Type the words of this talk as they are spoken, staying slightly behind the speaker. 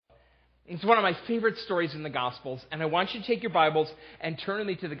It's one of my favorite stories in the Gospels, and I want you to take your Bibles and turn with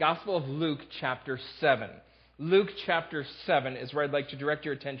me to the Gospel of Luke chapter 7. Luke chapter 7 is where I'd like to direct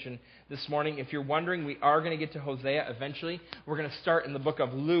your attention this morning. If you're wondering, we are going to get to Hosea eventually. We're going to start in the book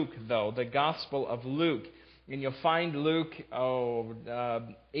of Luke, though, the Gospel of Luke. And you'll find Luke,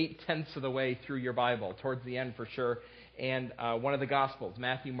 8/10 of the way through your Bible, towards the end for sure. And one of the Gospels,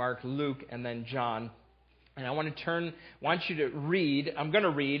 Matthew, Mark, Luke, and then John. And I want you to read, I'm going to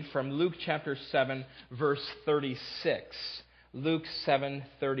read from Luke chapter 7, verse 36. Luke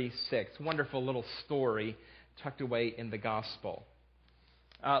 7:36. Wonderful little story tucked away in the Gospel.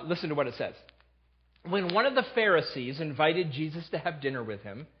 Listen to what it says. When one of the Pharisees invited Jesus to have dinner with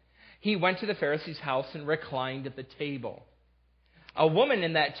him, he went to the Pharisee's house and reclined at the table. A woman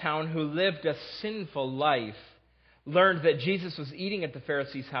in that town who lived a sinful life learned that Jesus was eating at the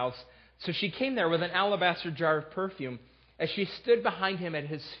Pharisee's house, so she came there with an alabaster jar of perfume. As she stood behind him at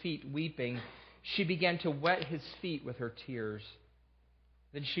his feet weeping, she began to wet his feet with her tears.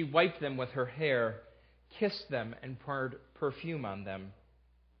 Then she wiped them with her hair, kissed them, and poured perfume on them.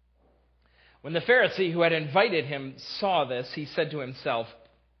 When the Pharisee who had invited him saw this, he said to himself,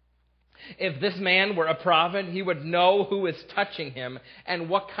 "If this man were a prophet, he would know who is touching him and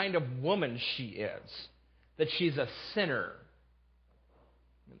what kind of woman she is, that she's a sinner."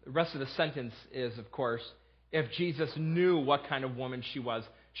 The rest of the sentence is, of course, if Jesus knew what kind of woman she was,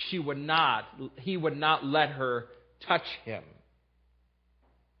 he would not let her touch him.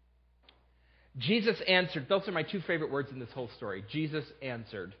 Jesus answered. Those are my two favorite words in this whole story. Jesus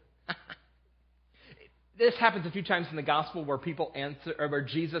answered. This happens a few times in the gospel where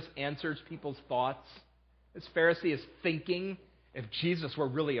Jesus answers people's thoughts. This Pharisee is thinking, if Jesus were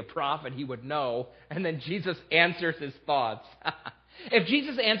really a prophet, he would know. And then Jesus answers his thoughts. If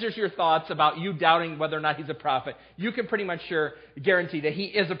Jesus answers your thoughts about you doubting whether or not he's a prophet, you can pretty much guarantee that he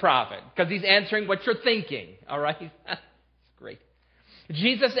is a prophet, because he's answering what you're thinking. All right? That's great.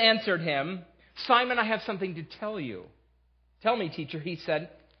 Jesus answered him, "Simon, I have something to tell you." "Tell me, teacher," he said.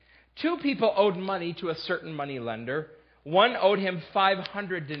 "Two people owed money to a certain moneylender. One owed him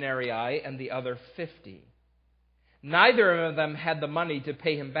 500 denarii and the other 50. Neither of them had the money to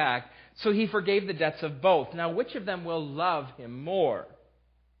pay him back, so he forgave the debts of both. Now, which of them will love him more?"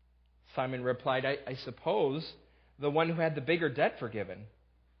 Simon replied, I suppose the one who had the bigger debt forgiven."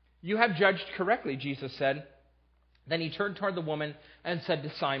 "You have judged correctly," Jesus said. Then he turned toward the woman and said to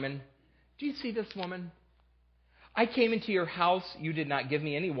Simon, "Do you see this woman? I came into your house. You did not give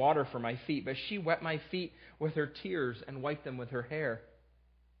me any water for my feet, but she wet my feet with her tears and wiped them with her hair.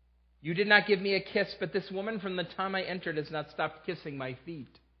 You did not give me a kiss, but this woman from the time I entered has not stopped kissing my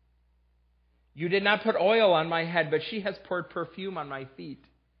feet. You did not put oil on my head, but she has poured perfume on my feet.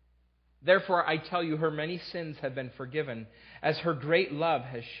 Therefore, I tell you, her many sins have been forgiven, as her great love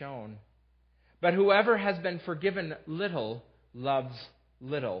has shown. But whoever has been forgiven little loves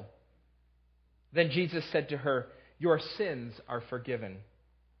little." Then Jesus said to her, "Your sins are forgiven."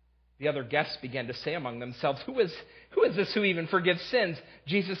 The other guests began to say among themselves, Who is this who even forgives sins?"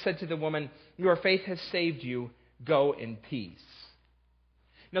 Jesus said to the woman, "Your faith has saved you. Go in peace."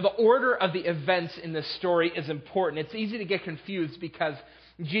 Now, the order of the events in this story is important. It's easy to get confused because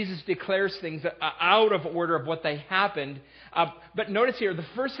Jesus declares things out of order of what they happened. But notice here, the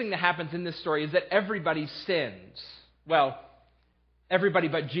first thing that happens in this story is that everybody sins. Well, everybody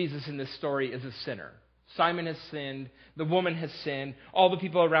but Jesus in this story is a sinner. Simon has sinned. The woman has sinned. All the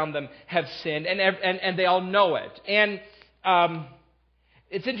people around them have sinned. And they all know it. And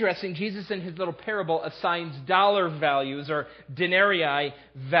it's interesting. Jesus in his little parable assigns dollar values or denarii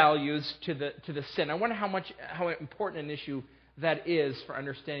values to the sin. I wonder how important an issue that is for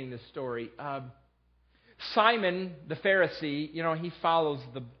understanding this story. Simon, the Pharisee, he follows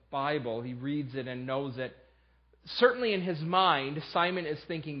the Bible. He reads it and knows it. Certainly in his mind, Simon is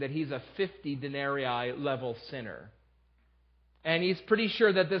thinking that he's a 50 denarii level sinner. And he's pretty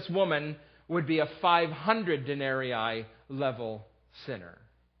sure that this woman would be a 500 denarii level sinner.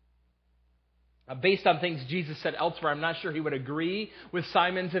 Based on things Jesus said elsewhere, I'm not sure he would agree with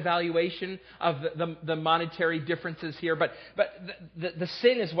Simon's evaluation of the monetary differences here. But the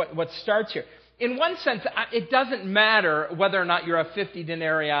sin is what starts here. In one sense, it doesn't matter whether or not you're a 50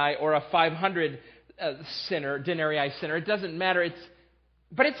 denarii or a 500 denarii sinner. It doesn't matter.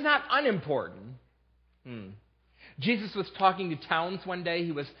 But it's not unimportant. Jesus was talking to towns one day.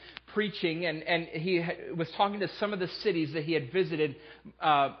 He was preaching, and he was talking to some of the cities that he had visited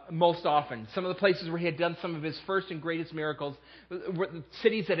most often. Some of the places where he had done some of his first and greatest miracles,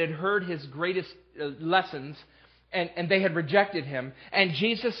 cities that had heard his greatest lessons. and they had rejected him. And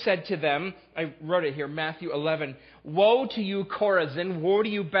Jesus said to them, I wrote it here, Matthew 11, "Woe to you, Chorazin! Woe to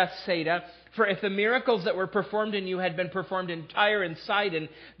you, Bethsaida! For if the miracles that were performed in you had been performed in Tyre and Sidon,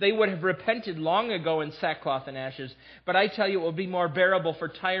 they would have repented long ago in sackcloth and ashes. But I tell you, it will be more bearable for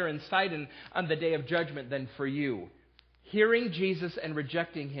Tyre and Sidon on the day of judgment than for you." Hearing Jesus and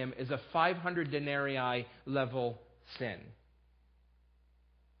rejecting him is a 500 denarii level sin.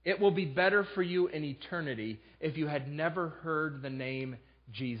 It will be better for you in eternity if you had never heard the name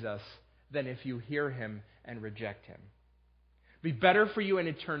Jesus than if you hear him and reject him. It would be better for you in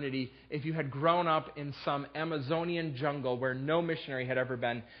eternity if you had grown up in some Amazonian jungle where no missionary had ever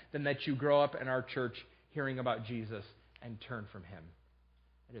been than that you grow up in our church hearing about Jesus and turn from him.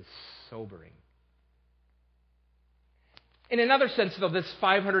 It is sobering. In another sense, though, this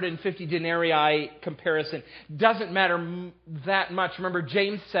 550 denarii comparison doesn't matter that much. Remember,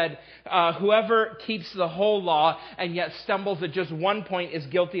 James said, whoever keeps the whole law and yet stumbles at just one point is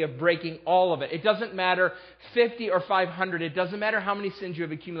guilty of breaking all of it. It doesn't matter 50 or 500. It doesn't matter how many sins you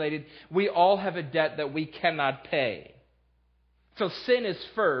have accumulated. We all have a debt that we cannot pay. So sin is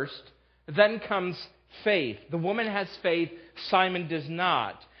first, then comes faith. The woman has faith, Simon does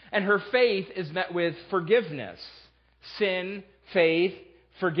not. And her faith is met with forgiveness. Sin, faith,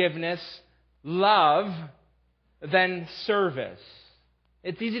 forgiveness, love, then service.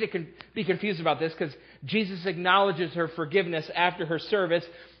 It's easy to be confused about this because Jesus acknowledges her forgiveness after her service,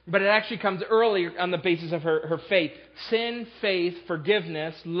 but it actually comes earlier on the basis of her faith. Sin, faith,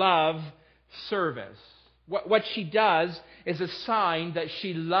 forgiveness, love, service. What she does is a sign that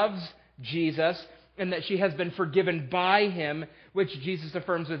she loves Jesus and that she has been forgiven by him, which Jesus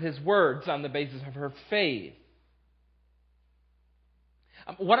affirms with his words on the basis of her faith.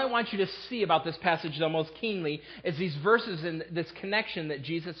 What I want you to see about this passage, though, most keenly, is these verses and this connection that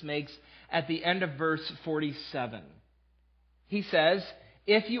Jesus makes at the end of verse 47. He says,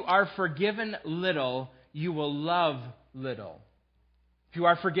 "If you are forgiven little, you will love little. If you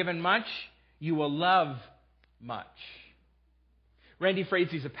are forgiven much, you will love much." Randy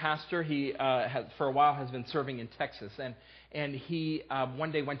Frazie's a pastor. He, for a while, has been serving in Texas. And he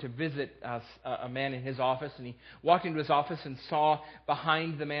one day went to visit a man in his office. And he walked into his office and saw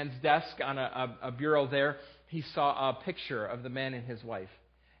behind the man's desk on a bureau there, he saw a picture of the man and his wife.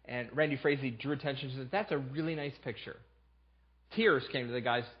 And Randy Frazee drew attention and said, "That's a really nice picture." Tears came to the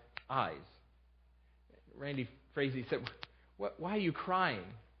guy's eyes. Randy Frazee said, "Why are you crying?"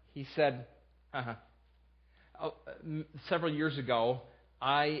 He said, "Several years ago,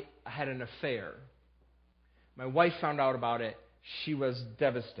 I had an affair. My wife found out about it. She was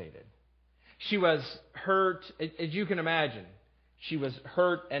devastated. She was hurt, as you can imagine. She was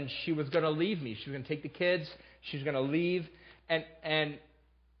hurt, and she was going to leave me. She was going to take the kids. She was going to leave. And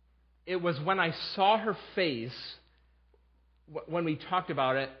it was when I saw her face, when we talked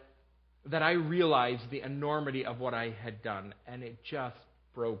about it, that I realized the enormity of what I had done, and it just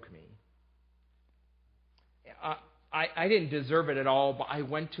broke me. I didn't deserve it at all, but I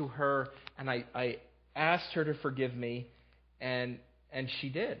went to her, and I asked her to forgive me, and she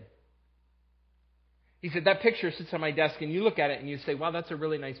did." He said, "That picture sits on my desk, and you look at it, and you say, wow, that's a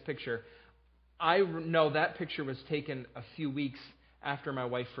really nice picture. I know that picture was taken a few weeks after my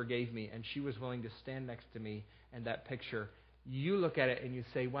wife forgave me, and she was willing to stand next to me in that picture. You look at it, and you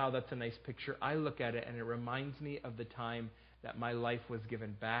say, wow, that's a nice picture. I look at it, and it reminds me of the time that my life was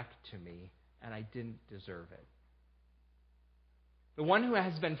given back to me, and I didn't deserve it." The one who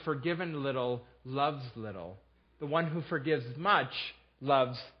has been forgiven little loves little. The one who forgives much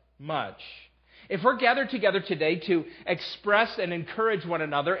loves much. If we're gathered together today to express and encourage one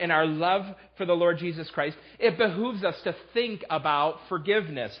another in our love for the Lord Jesus Christ, it behooves us to think about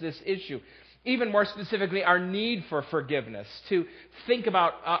forgiveness, this issue. Even more specifically, our need for forgiveness. To think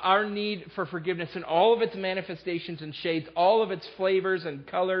about our need for forgiveness in all of its manifestations and shades, all of its flavors and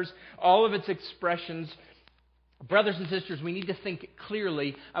colors, all of its expressions. Brothers and sisters, we need to think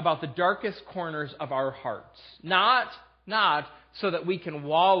clearly about the darkest corners of our hearts. Not so that we can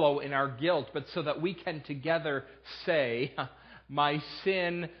wallow in our guilt, but so that we can together say, "My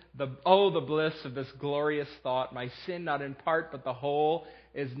sin, the bliss of this glorious thought, my sin not in part but the whole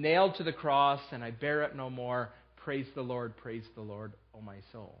is nailed to the cross, and I bear it no more. Praise the Lord, O my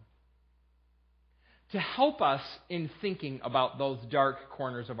soul." To help us in thinking about those dark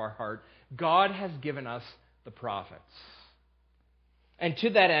corners of our heart, God has given us the prophets. And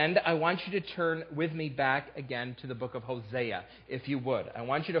to that end, I want you to turn with me back again to the book of Hosea, if you would. I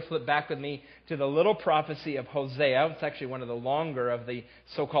want you to flip back with me to the little prophecy of Hosea. It's actually one of the longer of the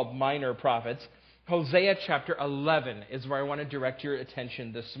so-called minor prophets. Hosea chapter 11 is where I want to direct your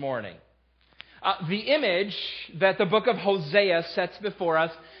attention this morning. The image that the book of Hosea sets before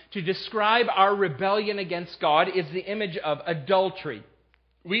us to describe our rebellion against God is the image of adultery.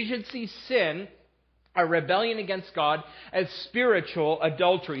 We should see sin, our rebellion against God, as spiritual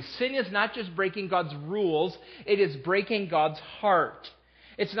adultery. Sin is not just breaking God's rules, it is breaking God's heart.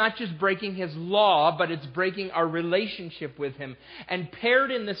 It's not just breaking His law, but it's breaking our relationship with Him. And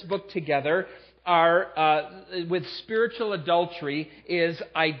paired in this book together with spiritual adultery is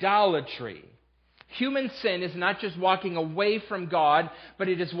idolatry. Human sin is not just walking away from God, but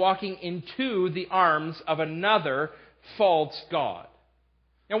it is walking into the arms of another false god.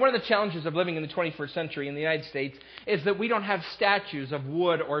 Now, one of the challenges of living in the 21st century in the United States is that we don't have statues of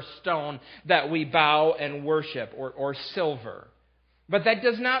wood or stone that we bow and worship, or silver. But that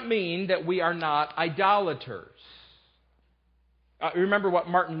does not mean that we are not idolaters. Remember what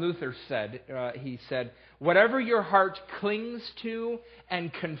Martin Luther said. He said, "Whatever your heart clings to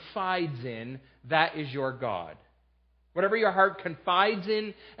and confides in, that is your God." Whatever your heart confides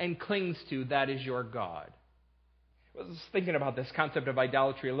in and clings to, that is your God. I was thinking about this concept of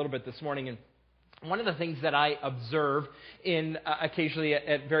idolatry a little bit this morning, and one of the things that I observe occasionally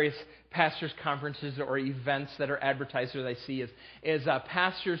at various pastors' conferences or events that are advertised that I see is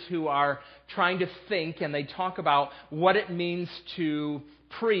pastors who are trying to think, and they talk about what it means to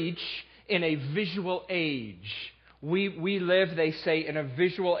preach in a visual age. We live, they say, in a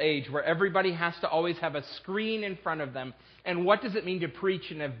visual age where everybody has to always have a screen in front of them. And what does it mean to preach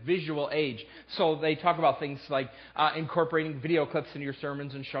in a visual age? So they talk about things like incorporating video clips into your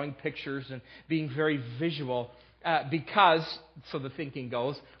sermons and showing pictures and being very visual. Because, so the thinking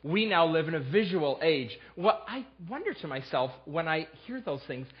goes, we now live in a visual age. Well, I wonder to myself, when I hear those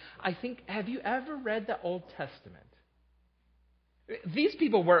things, I think, have you ever read the Old Testament? These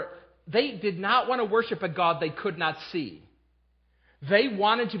people they did not want to worship a God they could not see. They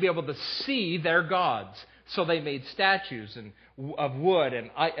wanted to be able to see their gods. So they made statues of wood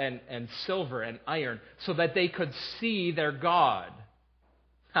and silver and iron so that they could see their God.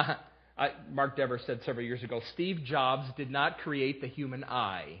 Mark Dever said several years ago, Steve Jobs did not create the human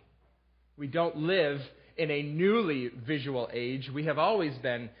eye. We don't live in a newly visual age. We have always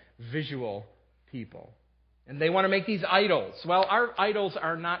been visual people. And they want to make these idols. Well, our idols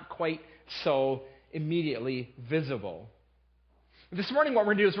are not quite so immediately visible. This morning what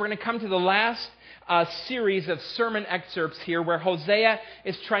we're going to do is we're going to come to the last series of sermon excerpts here where Hosea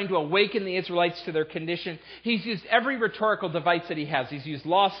is trying to awaken the Israelites to their condition. He's used every rhetorical device that he has. He's used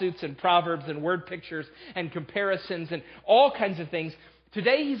lawsuits and proverbs and word pictures and comparisons and all kinds of things.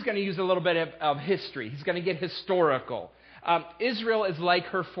 Today he's going to use a little bit of history. He's going to get historical. Israel is like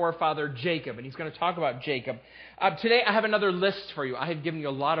her forefather Jacob, and he's going to talk about Jacob. Today I have another list for you. I have given you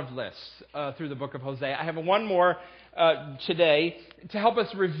a lot of lists through the book of Hosea. I have one more today to help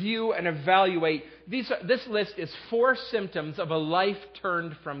us review and evaluate. This list is 4 symptoms of a life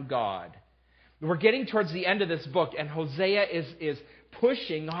turned from God. We're getting towards the end of this book, and Hosea is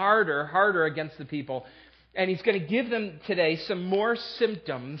pushing harder against the people. And he's going to give them today some more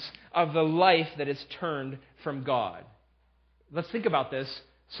symptoms of the life that is turned from God. Let's think about this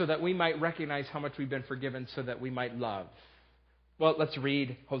so that we might recognize how much we've been forgiven so that we might love. Well, let's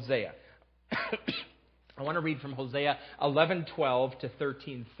read Hosea. I want to read from Hosea 11:12 to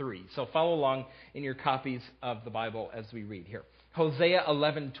 13:3. So follow along in your copies of the Bible as we read here. Hosea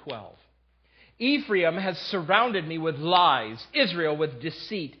 11:12. Ephraim has surrounded me with lies, Israel with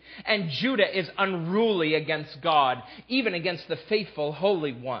deceit, and Judah is unruly against God, even against the faithful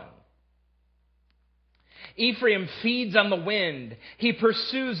Holy One. Ephraim feeds on the wind. He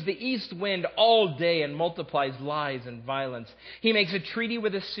pursues the east wind all day and multiplies lies and violence. He makes a treaty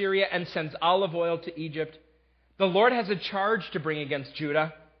with Assyria and sends olive oil to Egypt. The Lord has a charge to bring against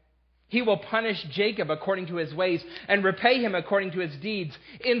Judah. He will punish Jacob according to his ways and repay him according to his deeds.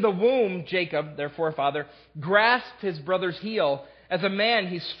 In the womb, Jacob, their forefather, grasped his brother's heel. As a man,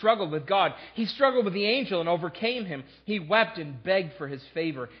 he struggled with God. He struggled with the angel and overcame him. He wept and begged for his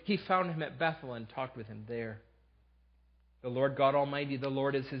favor. He found him at Bethel and talked with him there. The Lord God Almighty, the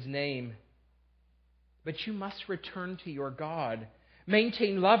Lord is his name. But you must return to your God.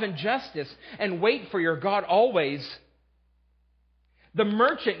 Maintain love and justice and wait for your God always. The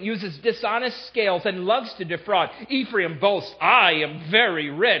merchant uses dishonest scales and loves to defraud. Ephraim boasts, I am very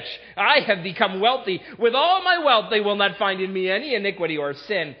rich. I have become wealthy. With all my wealth, they will not find in me any iniquity or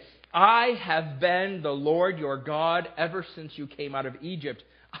sin. I have been the Lord your God ever since you came out of Egypt.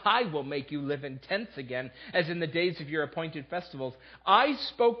 I will make you live in tents again, as in the days of your appointed festivals. I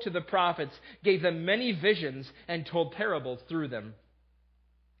spoke to the prophets, gave them many visions, and told parables through them.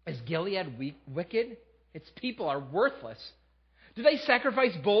 Is Gilead wicked? Its people are worthless. Do they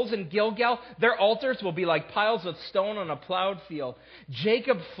sacrifice bulls in Gilgal? Their altars will be like piles of stone on a plowed field.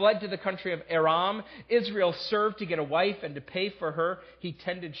 Jacob fled to the country of Aram. Israel served to get a wife, and to pay for her, he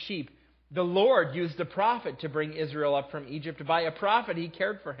tended sheep. The Lord used a prophet to bring Israel up from Egypt. By a prophet, he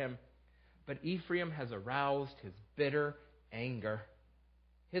cared for him. But Ephraim has aroused his bitter anger.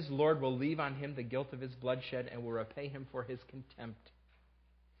 His Lord will leave on him the guilt of his bloodshed and will repay him for his contempt.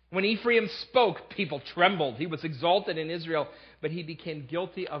 When Ephraim spoke, people trembled. He was exalted in Israel, but he became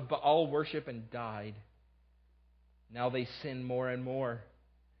guilty of Baal worship and died. Now they sin more and more.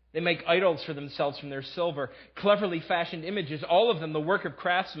 They make idols for themselves from their silver, cleverly fashioned images, all of them the work of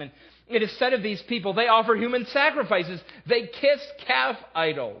craftsmen. It is said of these people, they offer human sacrifices. They kiss calf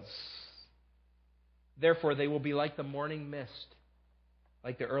idols. Therefore, they will be like the morning mist,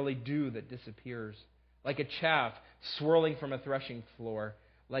 like the early dew that disappears, like a chaff swirling from a threshing floor,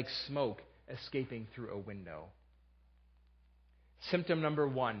 like smoke escaping through a window. Symptom number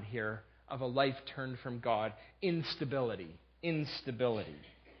 1 here of a life turned from God: instability. Instability.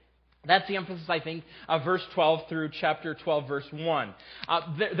 That's the emphasis, I think, of verse 12 through chapter 12, verse 1.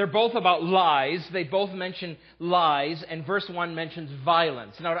 They're both about lies. They both mention lies, and verse 1 mentions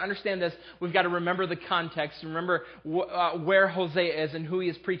violence. Now, to understand this, we've got to remember the context, remember where Hosea is and who he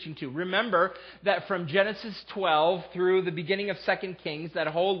is preaching to. Remember that from Genesis 12 through the beginning of 2 Kings, that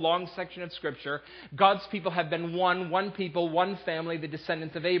whole long section of Scripture, God's people have been one people, one family, the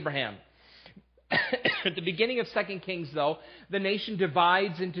descendants of Abraham. At the beginning of 2 Kings, though, the nation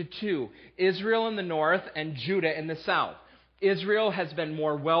divides into two: Israel in the north and Judah in the south. Israel has been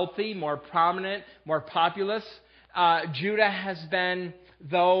more wealthy, more prominent, more populous. Judah has been,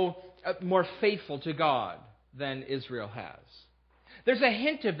 though, more faithful to God than Israel has. There's a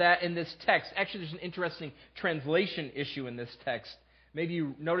hint of that in this text. Actually, there's an interesting translation issue in this text. Maybe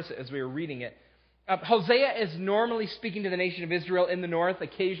you notice it as we were reading it. Hosea is normally speaking to the nation of Israel in the north.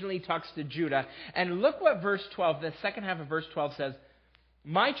 Occasionally talks to Judah. And look what verse 12, the second half of verse 12 says.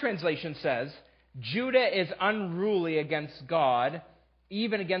 My translation says, Judah is unruly against God,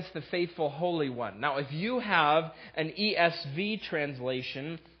 even against the faithful Holy One. Now, if you have an ESV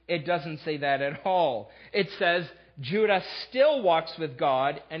translation, it doesn't say that at all. It says, Judah still walks with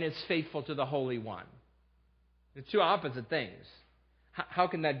God and is faithful to the Holy One. They're two opposite things. How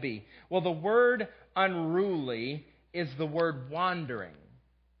can that be? Well, the word unruly is the word wandering.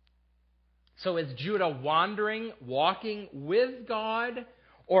 So is Judah wandering, walking with God,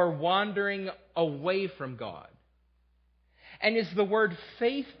 or wandering away from God? And is the word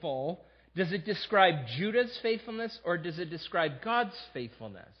faithful, does it describe Judah's faithfulness, or does it describe God's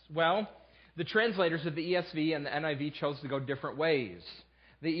faithfulness? Well, the translators of the ESV and the NIV chose to go different ways.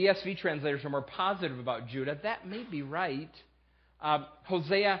 The ESV translators are more positive about Judah. That may be right.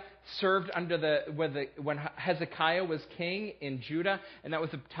 Hosea served under when Hezekiah was king in Judah, and that was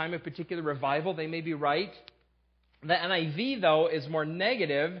a time of particular revival. They may be right. The NIV, though, is more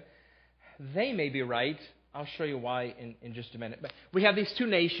negative. They may be right. I'll show you why in just a minute. But we have these two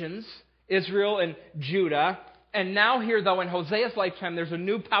nations, Israel and Judah. And now here, though, in Hosea's lifetime, there's a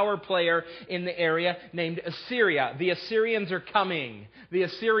new power player in the area named Assyria. The Assyrians are coming. The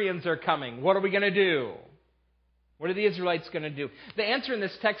Assyrians are coming. What are we going to do? What are the Israelites going to do? The answer in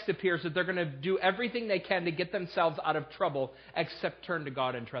this text appears that they're going to do everything they can to get themselves out of trouble except turn to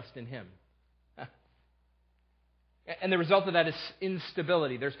God and trust in Him. And the result of that is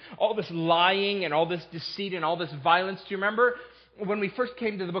instability. There's all this lying and all this deceit and all this violence. Do you remember when we first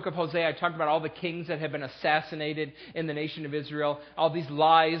came to the book of Hosea, I talked about all the kings that have been assassinated in the nation of Israel, all these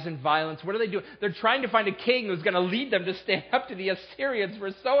lies and violence. What do? They're trying to find a king who's going to lead them to stand up to the Assyrians.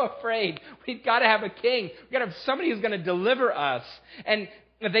 We're so afraid. We've got to have a king. We've got to have somebody who's going to deliver us. And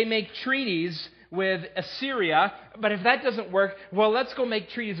they make treaties with Assyria, but if that doesn't work, well, let's go make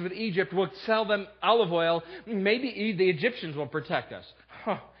treaties with Egypt. We'll sell them olive oil. Maybe the Egyptians will protect us.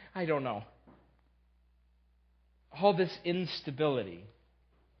 I don't know. All this instability.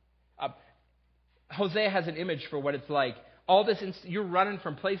 Hosea has an image for what it's like. All this, you're running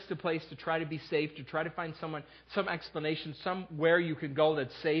from place to place to try to be safe, to try to find some explanation, somewhere you can go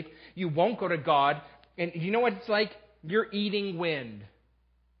that's safe. You won't go to God. And you know what it's like? You're eating wind.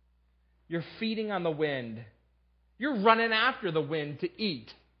 You're feeding on the wind. You're running after the wind to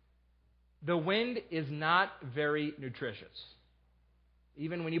eat. The wind is not very nutritious.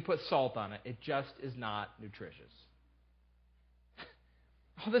 Even when you put salt on it, it just is not nutritious.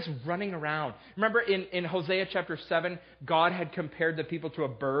 All this running around. Remember in Hosea chapter 7, God had compared the people to a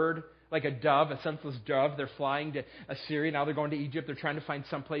bird, like a dove, a senseless dove. They're flying to Assyria. Now they're going to Egypt. They're trying to find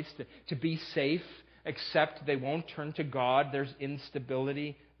some place to be safe, except they won't turn to God. There's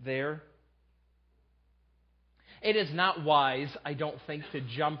instability there. It is not wise, I don't think, to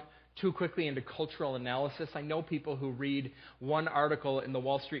jump too quickly into cultural analysis. I know people who read one article in the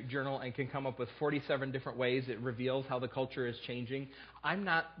Wall Street Journal and can come up with 47 different ways it reveals how the culture is changing.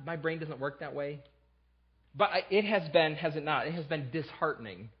 My brain doesn't work that way. But it has been, has it not? It has been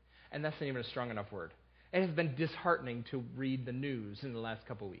disheartening. And that's not even a strong enough word. It has been disheartening to read the news in the last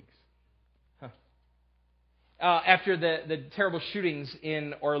couple of weeks. After the terrible shootings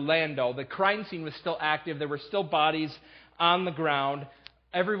in Orlando, the crime scene was still active. There were still bodies on the ground.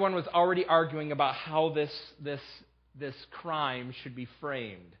 Everyone was already arguing about how this crime should be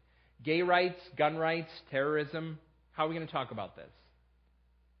framed. Gay rights, gun rights, terrorism. How are we going to talk about this?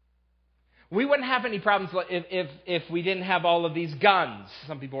 We wouldn't have any problems if we didn't have all of these guns.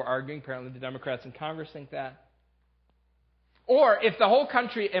 Some people are arguing. Apparently the Democrats in Congress think that. Or if the whole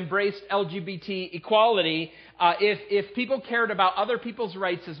country embraced LGBT equality, if people cared about other people's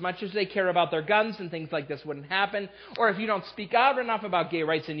rights as much as they care about their guns and things like this wouldn't happen. Or if you don't speak out enough about gay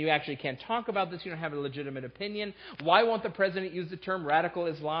rights and you actually can't talk about this, you don't have a legitimate opinion. Why won't the president use the term radical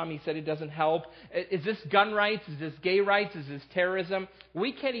Islam? He said it doesn't help. Is this gun rights? Is this gay rights? Is this terrorism?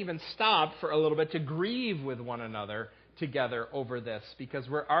 We can't even stop for a little bit to grieve with one another together over this because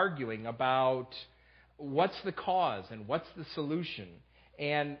we're arguing about what's the cause and what's the solution?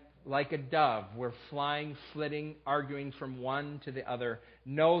 And like a dove, we're flying, flitting, arguing from one to the other.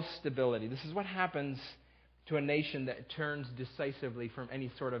 No stability. This is what happens to a nation that turns decisively from any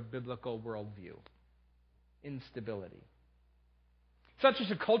sort of biblical worldview. Instability. It's not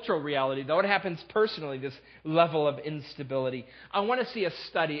just a cultural reality, though. It happens personally, this level of instability. I want to see a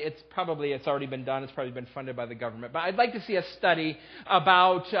study. It's already been done. It's probably been funded by the government. But I'd like to see a study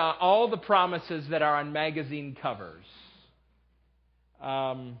about all the promises that are on magazine covers.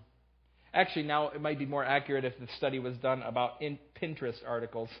 Actually, now it might be more accurate if the study was done about Pinterest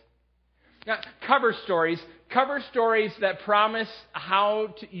articles. Now, cover stories that promise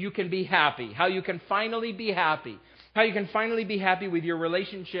how you can be happy, how you can finally be happy. How you can finally be happy with your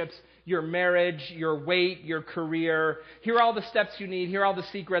relationships, your marriage, your weight, your career. Here are all the steps you need. Here are all the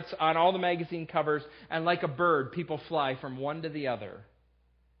secrets on all the magazine covers. And like a bird, people fly from one to the other.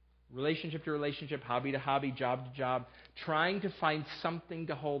 Relationship to relationship, hobby to hobby, job to job, trying to find something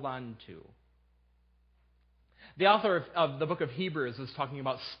to hold on to. The author of the book of Hebrews is talking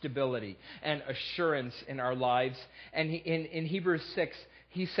about stability and assurance in our lives. And in Hebrews 6,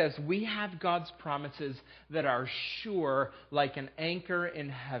 he says, we have God's promises that are sure like an anchor in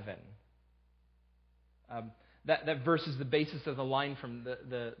heaven. That verse is the basis of the line from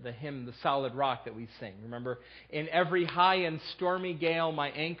the hymn, The Solid Rock, that we sing. Remember? In every high and stormy gale,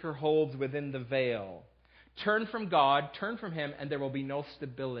 my anchor holds within the veil. Turn from God, turn from Him, and there will be no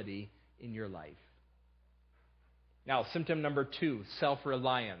stability in your life. Now, symptom number 2,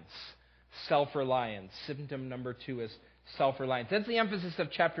 self-reliance. Self-reliance. Symptom number 2 is self-reliance. That's the emphasis of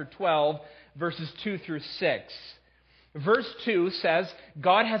chapter 12, verses 2 through 6. Verse 2 says,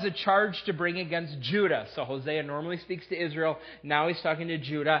 God has a charge to bring against Judah. So Hosea normally speaks to Israel. Now he's talking to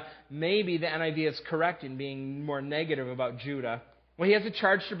Judah. Maybe the NIV is correct in being more negative about Judah. Well, he has a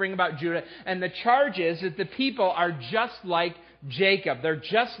charge to bring about Judah. And the charge is that the people are just like Jacob. They're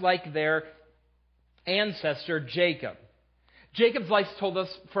just like their ancestor Jacob. Jacob's life told us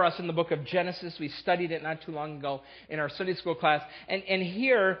for us in the book of Genesis. We studied it not too long ago in our Sunday school class. And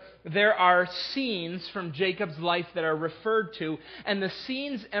here there are scenes from Jacob's life that are referred to. And the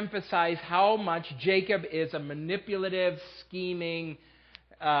scenes emphasize how much Jacob is a manipulative, scheming,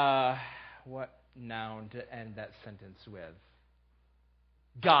 what noun to end that sentence with?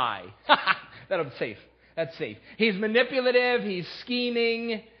 Guy. That's safe. That's safe. He's manipulative. He's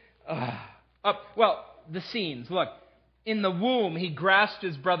scheming. The scenes. Look. In the womb, he grasped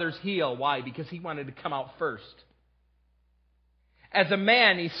his brother's heel. Why? Because he wanted to come out first. As a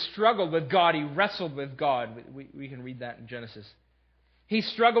man, he struggled with God. He wrestled with God. We can read that in Genesis. He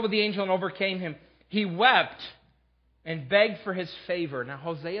struggled with the angel and overcame him. He wept and begged for his favor. Now,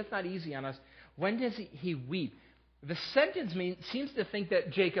 Hosea is not easy on us. When does he weep? The sentence seems to think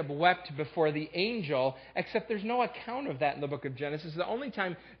that Jacob wept before the angel, except there's no account of that in the book of Genesis. The only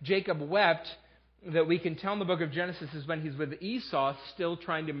time Jacob wept that we can tell in the book of Genesis is when he's with Esau, still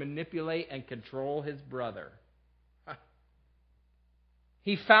trying to manipulate and control his brother.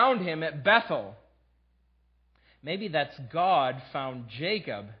 He found him at Bethel. Maybe that's God found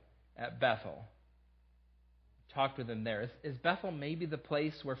Jacob at Bethel. Talked with him there. Is Bethel maybe the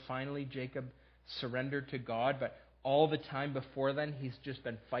place where finally Jacob surrendered to God, but all the time before then he's just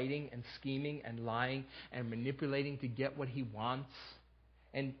been fighting and scheming and lying and manipulating to get what he wants?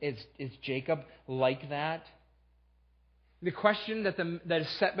 And is Jacob like that? The question that is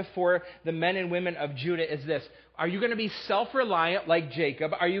set before the men and women of Judah is this: are you going to be self-reliant like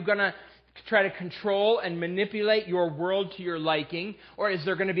Jacob? Are you going to try to control and manipulate your world to your liking? Or is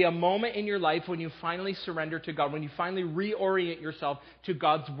there going to be a moment in your life when you finally surrender to God, when you finally reorient yourself to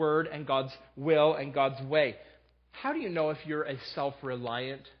God's word and God's will and God's way? How do you know if you're a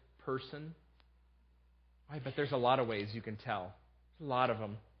self-reliant person? I bet there's a lot of ways you can tell. A lot of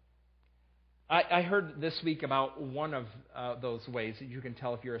them. I heard this week about one of those ways that you can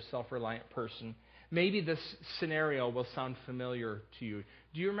tell if you're a self-reliant person. Maybe this scenario will sound familiar to you.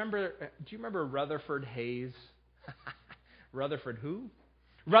 Do you remember Rutherford Hayes? Rutherford who?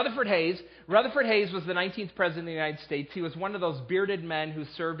 Rutherford Hayes. Rutherford Hayes was the 19th president of the United States. He was one of those bearded men who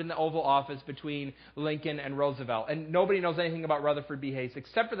served in the Oval Office between Lincoln and Roosevelt. And nobody knows anything about Rutherford B. Hayes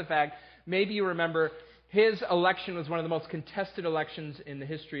except for the fact, maybe you remember, his election was one of the most contested elections in the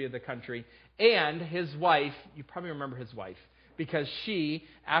history of the country. And his wife, you probably remember his wife, because she,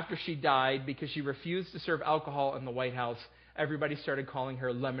 after she died, because she refused to serve alcohol in the White House, everybody started calling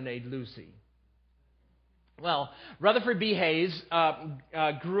her Lemonade Lucy. Well, Rutherford B. Hayes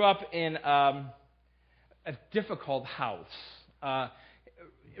grew up in a difficult house.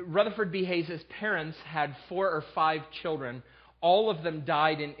 Rutherford B. Hayes' parents had 4 or 5 children. All of them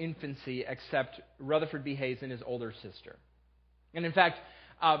died in infancy except Rutherford B. Hayes and his older sister. And in fact,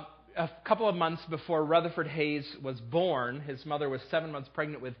 a couple of months before Rutherford Hayes was born, his mother was 7 months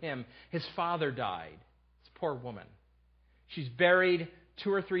pregnant with him, his father died. This poor woman. She's buried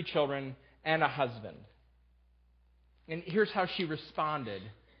 2 or 3 children and a husband. And here's how she responded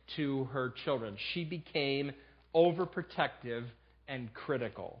to her children. She became overprotective and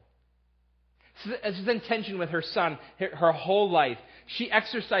critical. This is in tension with her son her whole life. She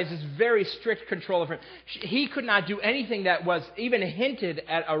exercises very strict control of him. He could not do anything that was even hinted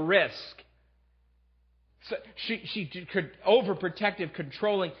at a risk. So she could overprotective,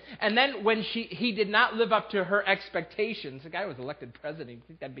 controlling. And then when he did not live up to her expectations, the guy was elected president, I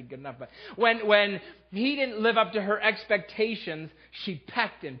think that'd be good enough. But when he didn't live up to her expectations, she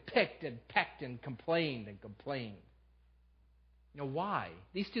pecked and picked and pecked and complained and complained. You know, why?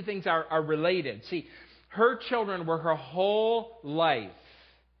 These two things are related. See, her children were her whole life.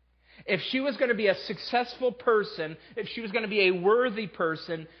 If she was going to be a successful person, if she was going to be a worthy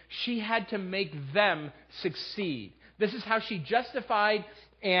person, she had to make them succeed. This is how she justified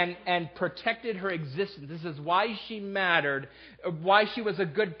and protected her existence. This is why she mattered, why she was a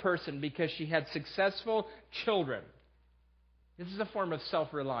good person, because she had successful children. This is a form of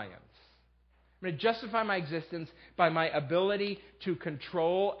self-reliance. I'm going to justify my existence by my ability to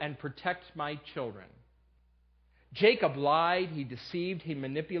control and protect my children. Jacob lied, he deceived, he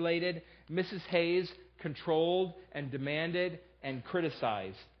manipulated. Mrs. Hayes controlled and demanded and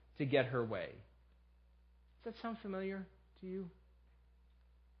criticized to get her way. Does that sound familiar to you?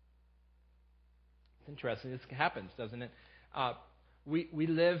 It's interesting. This happens, doesn't it? We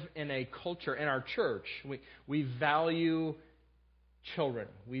live in a culture, in our church, we value children.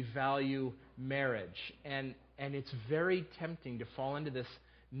 We value marriage. And it's very tempting to fall into this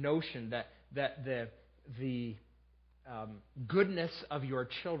notion that the goodness of your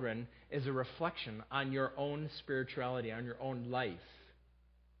children is a reflection on your own spirituality, on your own life.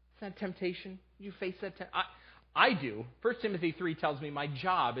 Is that temptation? You face that I do. 1 Timothy 3 tells me my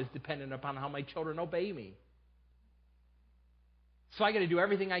job is dependent upon how my children obey me. So I got to do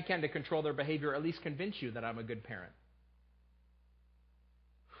everything I can to control their behavior, or at least convince you that I'm a good parent.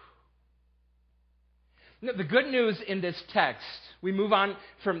 Now, the good news in this text, we move on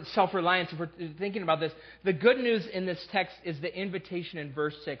from self-reliance, if we're thinking about this. The good news in this text is the invitation in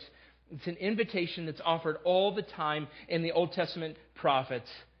verse 6. It's an invitation that's offered all the time in the Old Testament prophets.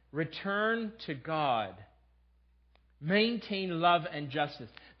 Return to God. Maintain love and justice.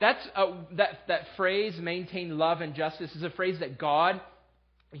 That's that phrase, maintain love and justice, is a phrase that God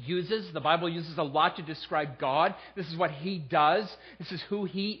uses. The Bible uses a lot to describe God. This is what He does. This is who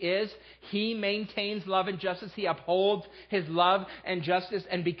He is. He maintains love and justice. He upholds His love and justice.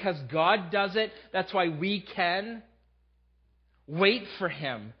 And because God does it, that's why we can wait for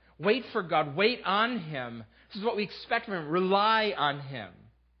Him. Wait for God. Wait on Him. This is what we expect from Him. Rely on Him.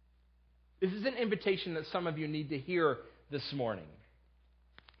 This is an invitation that some of you need to hear this morning.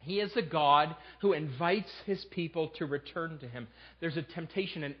 He is a God who invites His people to return to Him. There's a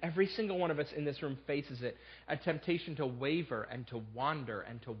temptation, and every single one of us in this room faces it, a temptation to waver and to wander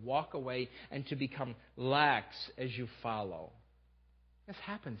and to walk away and to become lax as you follow. This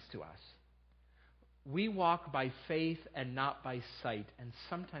happens to us. We walk by faith and not by sight, and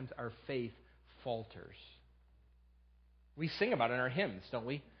sometimes our faith falters. We sing about it in our hymns, don't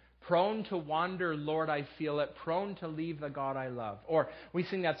we? Prone to wander, Lord, I feel it. Prone to leave the God I love. Or we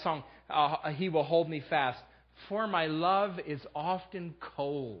sing that song, He will hold me fast. For my love is often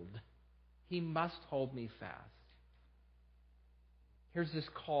cold. He must hold me fast. Here's this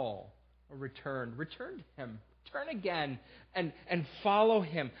call, a return. Return to Him. Turn again and follow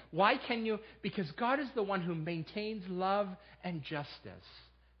Him. Why can you? Because God is the one who maintains love and justice.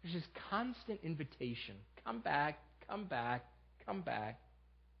 There's this constant invitation. Come back, come back, come back.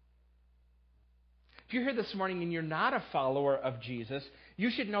 If you're here this morning and you're not a follower of Jesus, you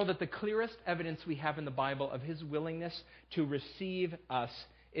should know that the clearest evidence we have in the Bible of His willingness to receive us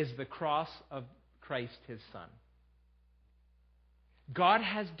is the cross of Christ, His Son. God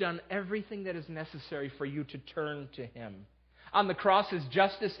has done everything that is necessary for you to turn to Him. On the cross, His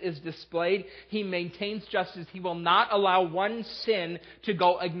justice is displayed. He maintains justice. He will not allow one sin to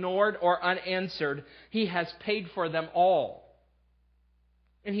go ignored or unanswered. He has paid for them all.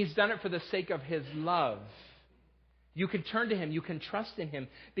 And He's done it for the sake of His love. You can turn to Him. You can trust in Him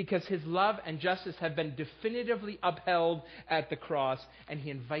because His love and justice have been definitively upheld at the cross. And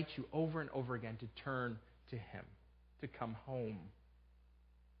He invites you over and over again to turn to Him, to come home.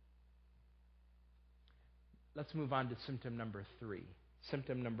 Let's move on to symptom number 3.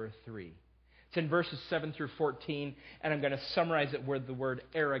 Symptom number 3. It's in verses 7 through 14, and I'm going to summarize it with the word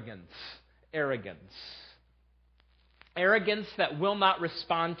arrogance. Arrogance. Arrogance that will not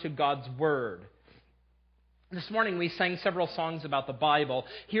respond to God's word. This morning we sang several songs about the Bible.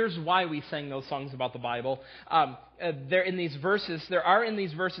 Here's why we sang those songs about the Bible. There are in these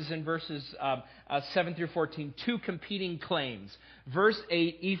verses in verses 7 through 14, two competing claims. Verse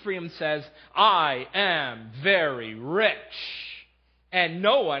 8, Ephraim says, I am very rich, and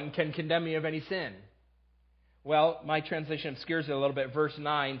no one can condemn me of any sin. Well, my translation obscures it a little bit. Verse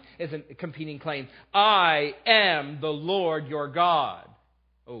 9 is a competing claim. I am the Lord your God.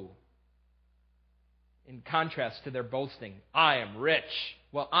 Oh. In contrast to their boasting, I am rich.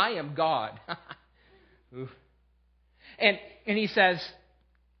 Well, I am God. And he says,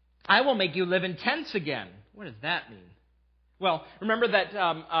 I will make you live in tents again. What does that mean? Well, remember that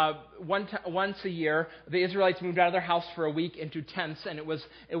once a year, the Israelites moved out of their house for a week into tents, and it was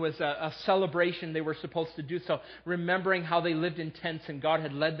a celebration. They were supposed to do so, remembering how they lived in tents, and God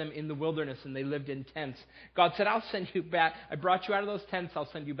had led them in the wilderness, and they lived in tents. God said, I'll send you back. I brought you out of those tents. I'll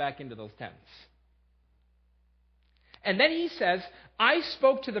send you back into those tents. And then he says, I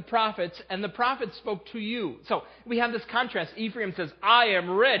spoke to the prophets, and the prophets spoke to you. So we have this contrast. Ephraim says, I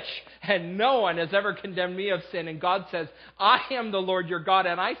am rich, and no one has ever condemned me of sin. And God says, I am the Lord your God,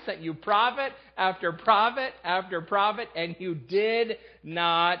 and I sent you prophet after prophet after prophet, and you did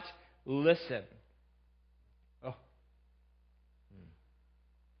not listen. Oh.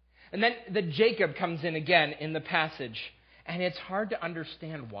 And then the Jacob comes in again in the passage, and it's hard to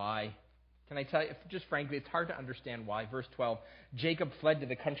understand why. Can I tell you, just frankly, it's hard to understand why. Verse 12, Jacob fled to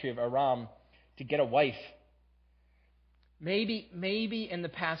the country of Aram to get a wife. Maybe in the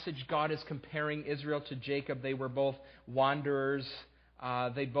passage God is comparing Israel to Jacob. They were both wanderers.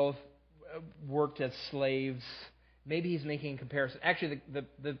 They both worked as slaves. Maybe he's making a comparison. Actually,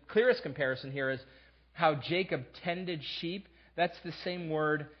 the clearest comparison here is how Jacob tended sheep. That's the same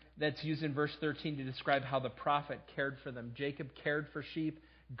word that's used in verse 13 to describe how the prophet cared for them. Jacob cared for sheep.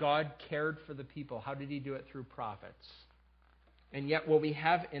 God cared for the people. How did He do it? Through prophets. And yet what we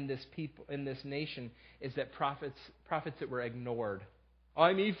have in this nation is that prophets that were ignored.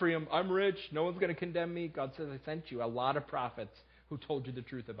 I'm Ephraim, I'm rich, no one's going to condemn me. God says, I sent you a lot of prophets who told you the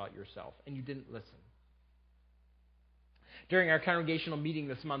truth about yourself, and you didn't listen. During our congregational meeting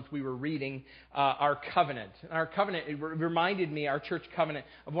this month, we were reading our covenant. Our covenant, it reminded me, our church covenant,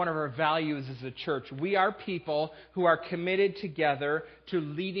 of one of our values as a church. We are people who are committed together to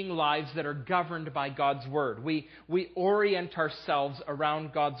leading lives that are governed by God's Word. We orient ourselves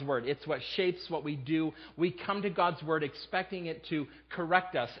around God's Word. It's what shapes what we do. We come to God's Word expecting it to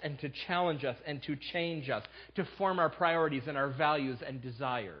correct us and to challenge us and to change us, to form our priorities and our values and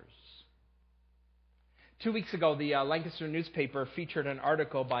desires. 2 weeks ago, the Lancaster newspaper featured an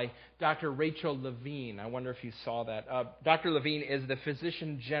article by Dr. Rachel Levine. I wonder if you saw that. Dr. Levine is the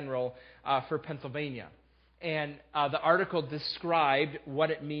Physician General for Pennsylvania. And the article described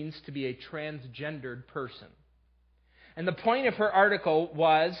what it means to be a transgendered person. And the point of her article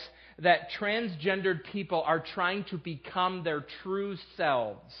was that transgendered people are trying to become their true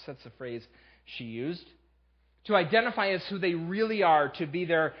selves. That's the phrase she used. To identify as who they really are, to be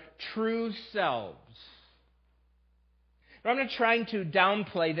their true selves. But I'm not trying to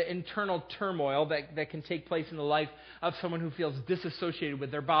downplay the internal turmoil that can take place in the life of someone who feels disassociated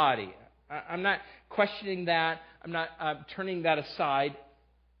with their body. I'm not questioning that. I'm not turning that aside.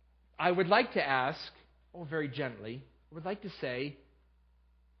 I would like to ask, very gently, I would like to say,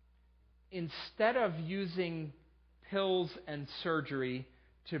 instead of using pills and surgery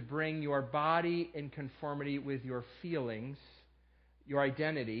to bring your body in conformity with your feelings, your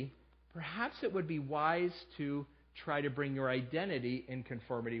identity, perhaps it would be wise to try to bring your identity in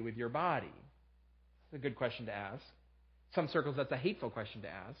conformity with your body. It's a good question to ask. Some circles, that's a hateful question to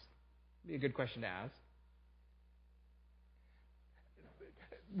ask. It'd be a good question to ask.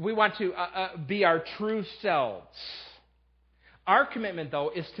 We want to be our true selves. Our commitment,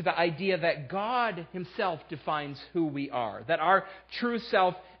 though, is to the idea that God Himself defines who we are, that our true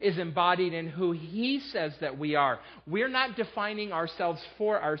self is embodied in who He says that we are. We're not defining ourselves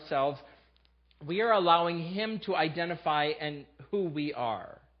for ourselves. We are allowing Him to identify in who we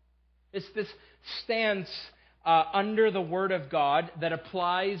are. It's this stance under the Word of God that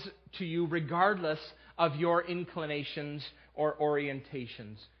applies to you regardless of your inclinations or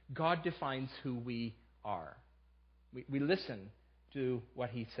orientations. God defines who we are. We listen to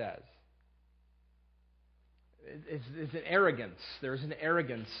what He says. It's an arrogance. There's an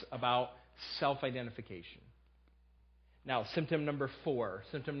arrogance about self-identification. Now, symptom number 4.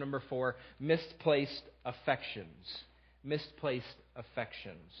 Symptom number 4, misplaced affections. Misplaced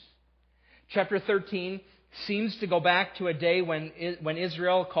affections. Chapter 13 seems to go back to a day when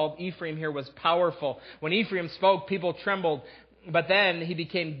Israel, called Ephraim here, was powerful. When Ephraim spoke, people trembled. But then he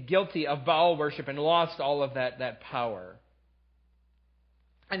became guilty of Baal worship and lost all of that power.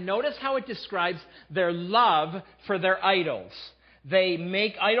 And notice how it describes their love for their idols. They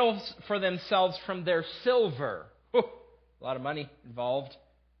make idols for themselves from their silver. Whew, a lot of money involved.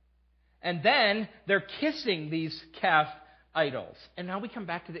 And then they're kissing these calf idols. And now we come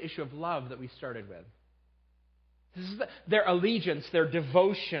back to the issue of love that we started with. This is their allegiance, their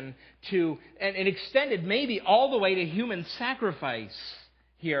devotion to, and extended maybe all the way to human sacrifice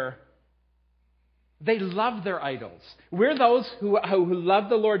here. They love their idols. We're those who love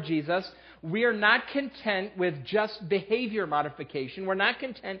the Lord Jesus. We are not content with just behavior modification. We're not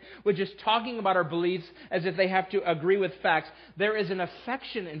content with just talking about our beliefs as if they have to agree with facts. There is an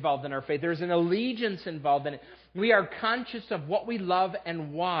affection involved in our faith. There's an allegiance involved in it. We are conscious of what we love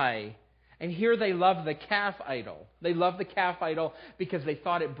and why. And here they love the calf idol. They love the calf idol because they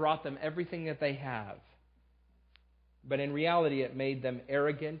thought it brought them everything that they have. But in reality, it made them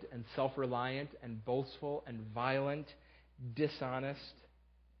arrogant and self-reliant and boastful and violent, dishonest.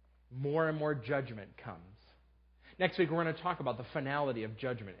 More and more judgment comes. Next week, we're going to talk about the finality of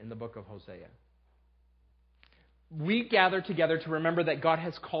judgment in the book of Hosea. We gather together to remember that God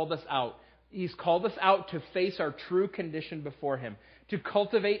has called us out. He's called us out to face our true condition before Him, to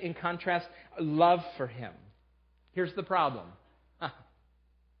cultivate, in contrast, love for Him. Here's the problem.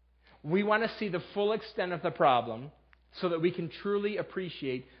 We want to see the full extent of the problem so that we can truly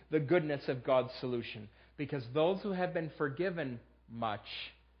appreciate the goodness of God's solution. Because those who have been forgiven much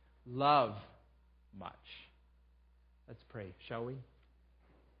love much. Let's pray, shall we?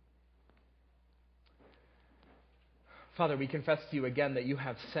 Father, we confess to You again that You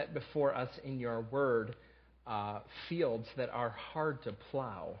have set before us in Your word fields that are hard to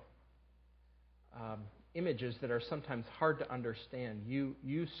plow, images that are sometimes hard to understand.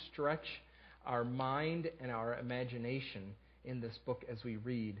 You stretch our mind and our imagination in this book as we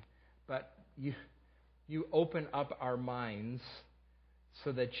read, but you open up our minds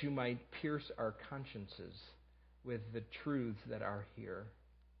so that You might pierce our consciences with the truths that are here.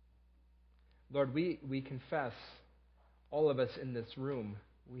 Lord, we confess, all of us in this room,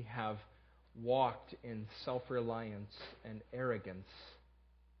 we have walked in self-reliance and arrogance.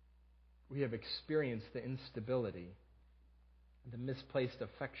 We have experienced the instability, the misplaced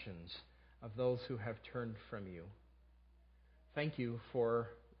affections of those who have turned from You. Thank You for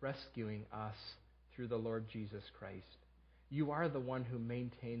rescuing us through the Lord Jesus Christ. You are the one who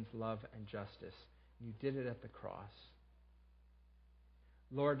maintains love and justice. You did it at the cross.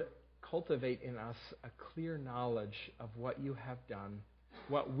 Lord, cultivate in us a clear knowledge of what You have done,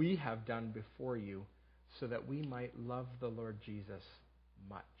 what we have done before You, so that we might love the Lord Jesus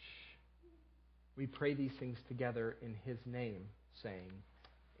much. We pray these things together in His name, saying,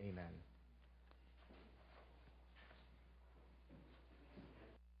 Amen.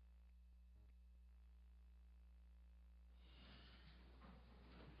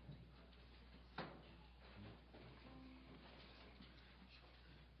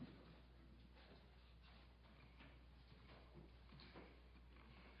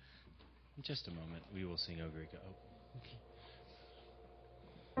 In just a moment, we will sing O Greek. Okay.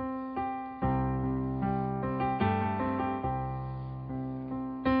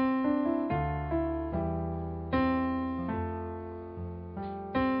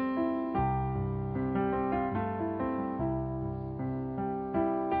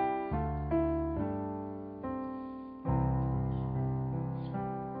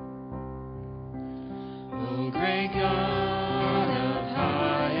 Your